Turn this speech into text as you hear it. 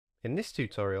In this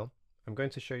tutorial, I'm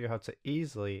going to show you how to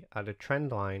easily add a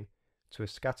trend line to a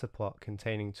scatter plot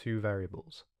containing two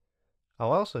variables.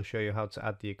 I'll also show you how to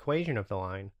add the equation of the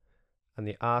line and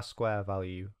the r-square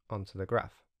value onto the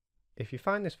graph. If you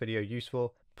find this video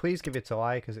useful, please give it a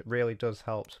like as it really does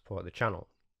help support the channel.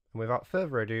 And without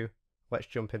further ado, let's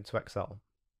jump into Excel.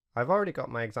 I've already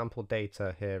got my example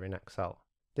data here in Excel.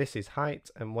 This is height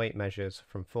and weight measures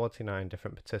from 49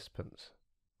 different participants.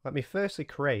 Let me firstly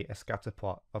create a scatter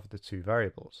plot of the two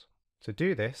variables. To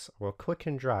do this, we'll click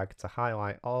and drag to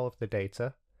highlight all of the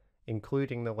data,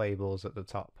 including the labels at the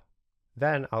top.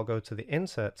 Then I'll go to the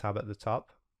Insert tab at the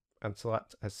top and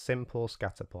select a simple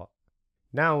scatter plot.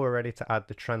 Now we're ready to add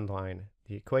the trend line,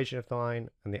 the equation of the line,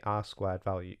 and the r-squared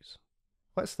values.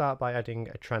 Let's start by adding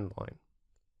a trend line.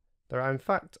 There are in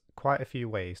fact quite a few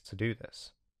ways to do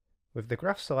this. With the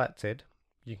graph selected,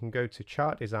 you can go to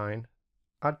Chart Design,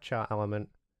 Add Chart Element,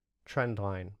 Trend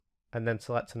Line, and then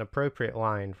select an appropriate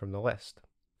line from the list.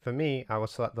 For me, I will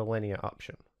select the linear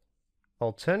option.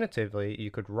 Alternatively,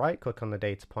 you could right-click on the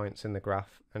data points in the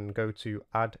graph and go to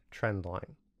Add Trend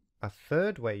Line. A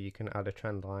third way you can add a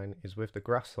trend line is with the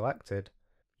graph selected,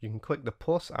 you can click the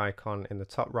plus icon in the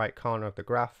top right corner of the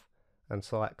graph and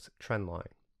select Trend Line.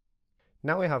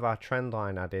 Now we have our trend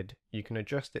line added, you can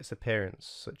adjust its appearance,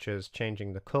 such as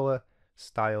changing the colour,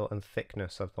 style and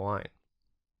thickness of the line.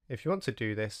 If you want to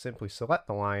do this, simply select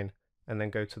the line and then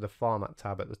go to the Format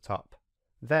tab at the top.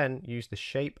 Then use the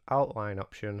Shape Outline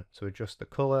option to adjust the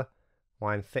colour,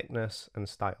 line thickness and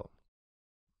style.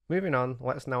 Moving on,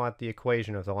 let's now add the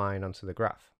equation of the line onto the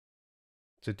graph.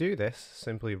 To do this,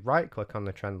 simply right-click on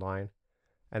the trend line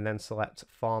and then select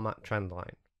Format Trend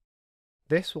Line.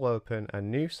 This will open a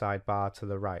new sidebar to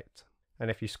the right,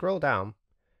 and if you scroll down,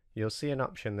 you'll see an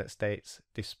option that states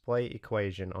Display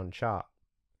Equation on Chart.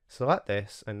 Select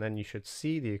this and then you should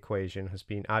see the equation has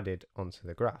been added onto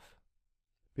the graph.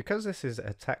 Because this is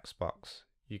a text box,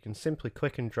 you can simply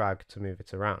click and drag to move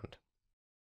it around.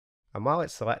 And while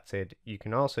it's selected, you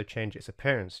can also change its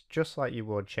appearance just like you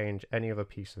would change any other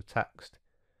piece of text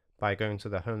by going to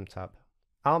the Home tab.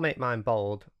 I'll make mine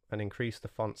bold and increase the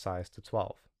font size to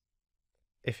 12.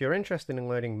 If you're interested in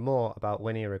learning more about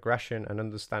linear regression and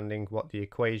understanding what the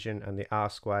equation and the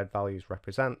r-squared values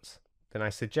represent, then I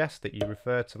suggest that you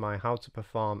refer to my How to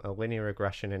Perform a Linear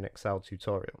Regression in Excel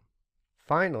tutorial.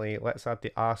 Finally, let's add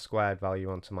the r-squared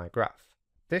value onto my graph.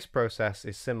 This process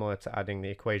is similar to adding the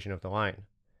equation of the line.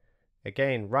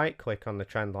 Again, right-click on the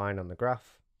trend line on the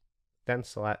graph, then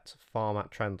select Format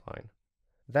Trend Line.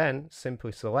 Then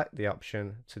simply select the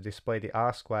option to display the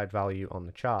r-squared value on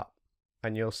the chart,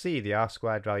 and you'll see the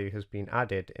r-squared value has been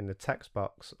added in the text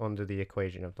box under the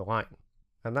equation of the line.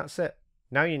 And that's it.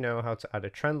 Now you know how to add a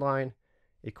trend line,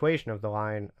 equation of the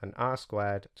line, and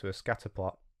r-squared to a scatter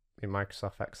plot in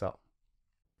Microsoft Excel.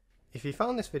 If you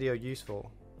found this video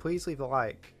useful, please leave a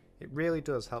like. It really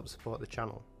does help support the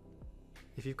channel.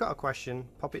 If you've got a question,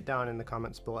 pop it down in the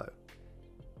comments below.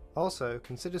 Also,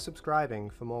 consider subscribing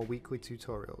for more weekly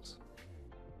tutorials.